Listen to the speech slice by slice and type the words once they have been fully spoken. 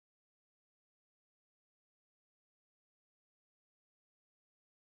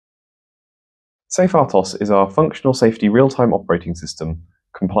FreeRTOS is our functional safety real-time operating system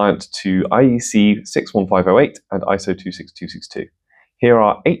compliant to IEC 61508 and ISO 26262. Here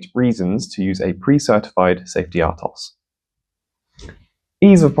are 8 reasons to use a pre-certified safety RTOS.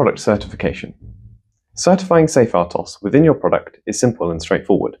 Ease of product certification. Certifying FreeRTOS within your product is simple and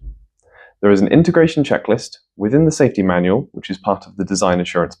straightforward. There is an integration checklist within the safety manual, which is part of the design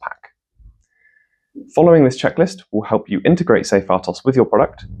assurance pack. Following this checklist will help you integrate FreeRTOS with your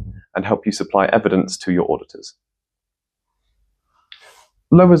product and help you supply evidence to your auditors.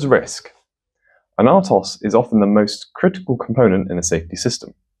 Lowers risk. An RTOS is often the most critical component in a safety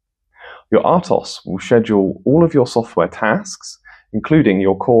system. Your RTOS will schedule all of your software tasks, including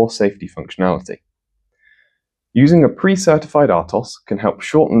your core safety functionality. Using a pre-certified RTOS can help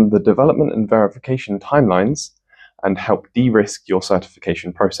shorten the development and verification timelines and help de-risk your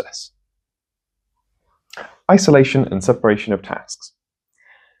certification process. Isolation and separation of tasks.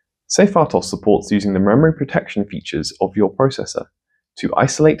 FreeRTOS supports using the memory protection features of your processor to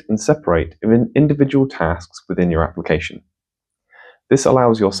isolate and separate individual tasks within your application. This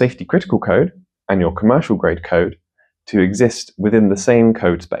allows your safety critical code and your commercial grade code to exist within the same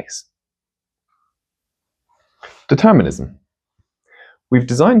code space. Determinism. We've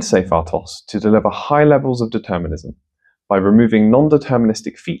designed FreeRTOS to deliver high levels of determinism by removing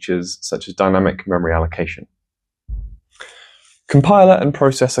non-deterministic features such as dynamic memory allocation. Compiler and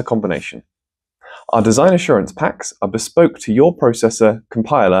processor combination. Our design assurance packs are bespoke to your processor,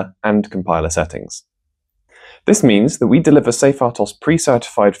 compiler, and compiler settings. This means that we deliver FreeRTOS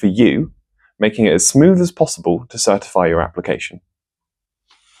pre-certified for you, making it as smooth as possible to certify your application.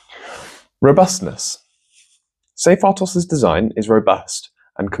 Robustness. FreeRTOS's design is robust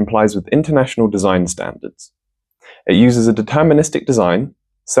and complies with international design standards. It uses a deterministic design,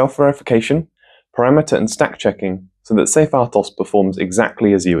 self-verification, parameter and stack checking so that FreeRTOS performs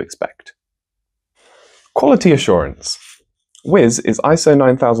exactly as you expect. Quality assurance. Wiz is ISO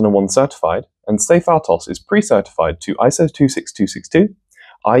 9001 certified and FreeRTOS is pre-certified to ISO 26262,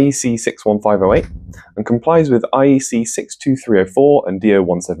 IEC 61508 and complies with IEC 62304 and DO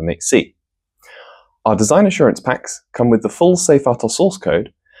 178C. Our design assurance packs come with the full FreeRTOS source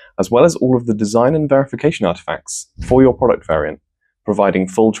code as well as all of the design and verification artifacts for your product variant, providing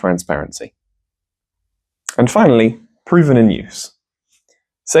full transparency. And finally, proven in use.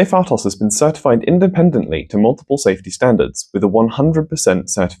 FreeRTOS has been certified independently to multiple safety standards with a 100%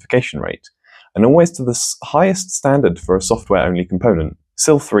 certification rate, and always to the highest standard for a software-only component,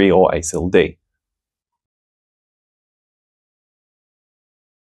 SIL 3 or ASIL D.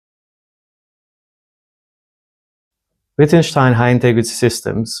 Wittgenstein High Integrity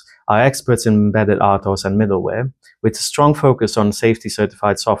Systems are experts in embedded RTOS and middleware, with a strong focus on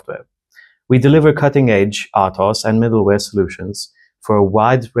safety-certified software. We deliver cutting-edge RTOS and middleware solutions for a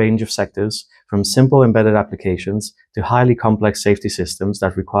wide range of sectors, from simple embedded applications to highly complex safety systems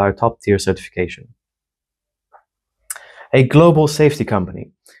that require top-tier certification. A global safety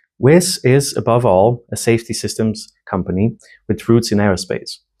company, Wiz is, above all, a safety systems company with roots in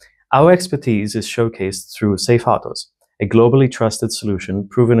aerospace. Our expertise is showcased through FreeRTOS, a globally trusted solution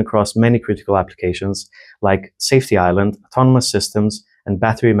proven across many critical applications like safety island, autonomous systems, and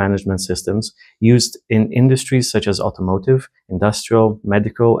battery management systems used in industries such as automotive, industrial,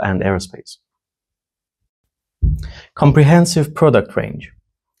 medical, and aerospace. Comprehensive product range.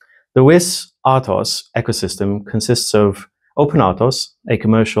 The Wiz RTOS ecosystem consists of OpenRTOS, a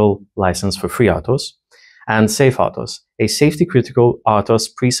commercial license for FreeRTOS, and FreeRTOS, a safety-critical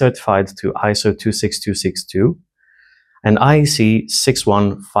RTOS pre-certified to ISO 26262 and IEC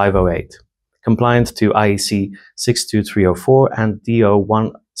 61508. Compliant to IEC 62304 and DO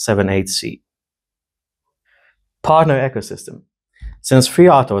 178C. Partner ecosystem. Since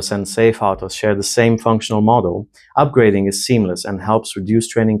FreeRTOS and FreeRTOS share the same functional model, upgrading is seamless and helps reduce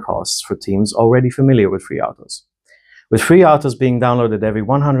training costs for teams already familiar with FreeRTOS. With FreeRTOS being downloaded every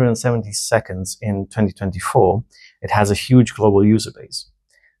 170 seconds in 2024, it has a huge global user base.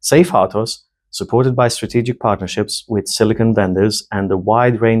 FreeRTOS, supported by strategic partnerships with silicon vendors and a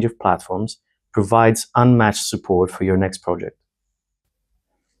wide range of platforms, provides unmatched support for your next project.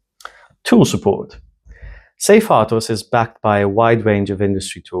 Tool support. FreeRTOS is backed by a wide range of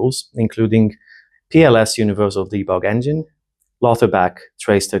industry tools, including PLS Universal Debug Engine, Lauterbach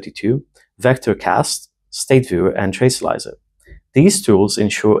Trace32, VectorCast, StateViewer, and Tracealyzer. These tools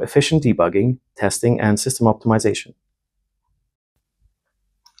ensure efficient debugging, testing, and system optimization.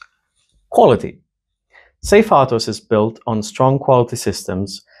 Quality. FreeRTOS is built on strong quality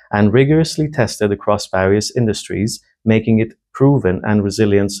systems and rigorously tested across various industries, making it a proven and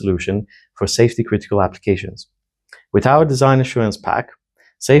resilient solution for safety-critical applications. With our design assurance pack,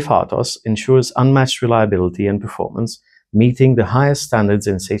 FreeRTOS ensures unmatched reliability and performance, meeting the highest standards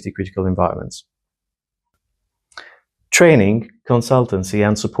in safety-critical environments. Training, consultancy,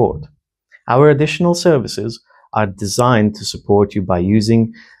 and support. Our additional services are designed to support you by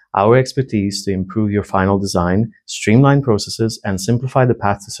using our expertise to improve your final design, streamline processes, and simplify the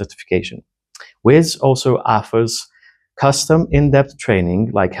path to certification. Wiz also offers custom in-depth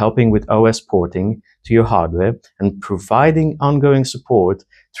training, like helping with OS porting to your hardware and providing ongoing support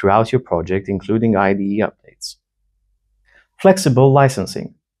throughout your project, including IDE updates. Flexible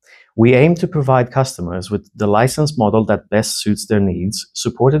licensing. We aim to provide customers with the license model that best suits their needs,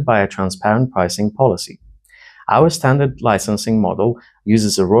 supported by a transparent pricing policy. Our standard licensing model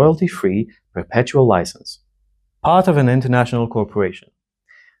uses a royalty-free, perpetual license. Part of an international corporation.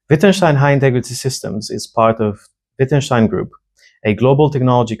 Wittgenstein High Integrity Systems is part of Wittgenstein Group, a global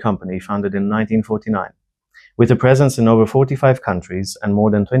technology company founded in 1949. With a presence in over 45 countries and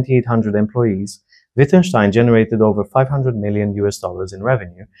more than 2,800 employees, Wittgenstein generated over $500 million in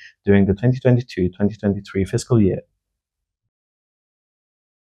revenue during the 2022-2023 fiscal year.